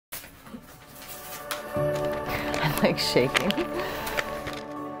like shaking.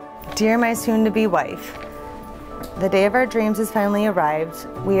 Dear my soon-to-be wife, the day of our dreams has finally arrived.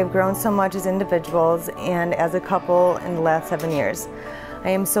 We have grown so much as individuals and as a couple in the last 7 years. I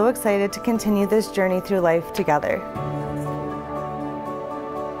am so excited to continue this journey through life together.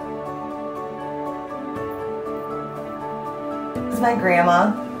 My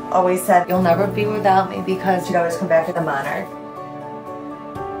grandma always said, "You'll never be without me," because she'd always come back to the monarch.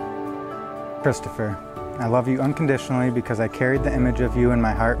 Christopher, I love you unconditionally because I carried the image of you in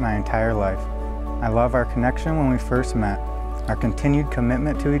my heart my entire life. I love our connection when we first met, our continued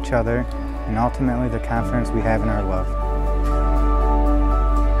commitment to each other, and ultimately the confidence we have in our love.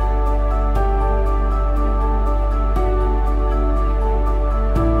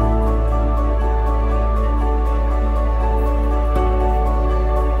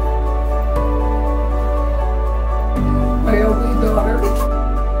 My only daughter.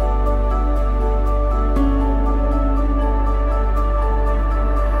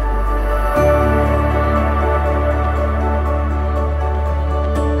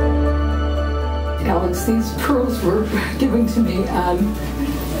 Alex, these pearls were given to me on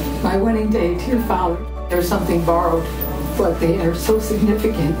my wedding day to your father. There's something borrowed, but they are so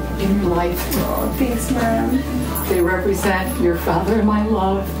significant in your life. Oh, thanks, Mom. They represent your father and my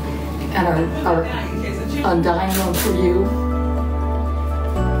love and our undying love for you.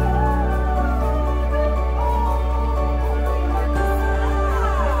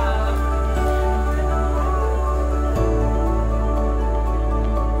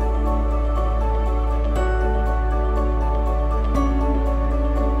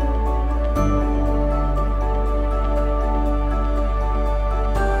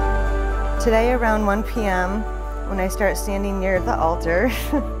 Today around 1 p.m. when I start standing near the altar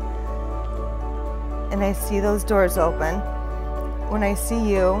and I see those doors open, when I see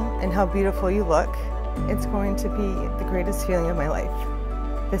you and how beautiful you look, it's going to be the greatest feeling of my life.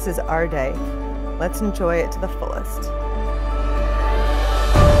 This is our day. Let's enjoy it to the fullest.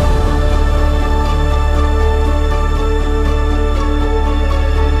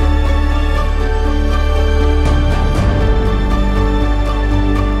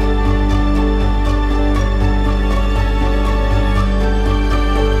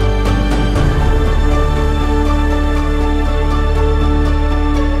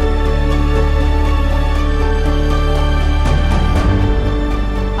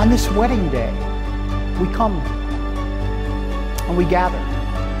 On this wedding day, we come and we gather.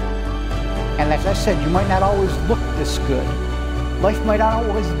 And as I said, you might not always look this good. Life might not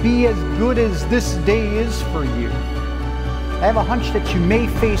always be as good as this day is for you. I have a hunch that you may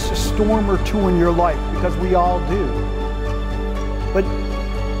face a storm or two in your life, because we all do. But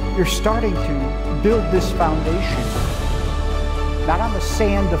you're starting to build this foundation, not on the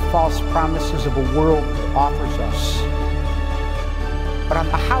sand of false promises of a world that offers us, but on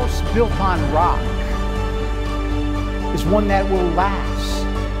a house built on rock is one that will last.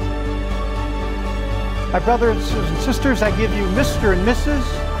 My brothers and sisters, I give you Mr. and Mrs.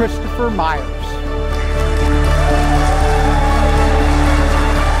 Christopher Myers.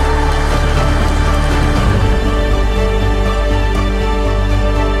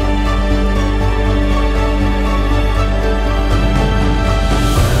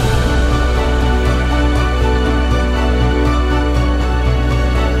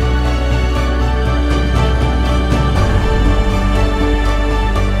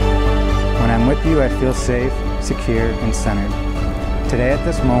 With you, I feel safe, secure, and centered. Today at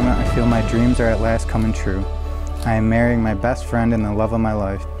this moment, I feel my dreams are at last coming true. I am marrying my best friend and the love of my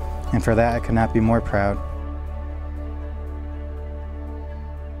life, and for that I could not be more proud.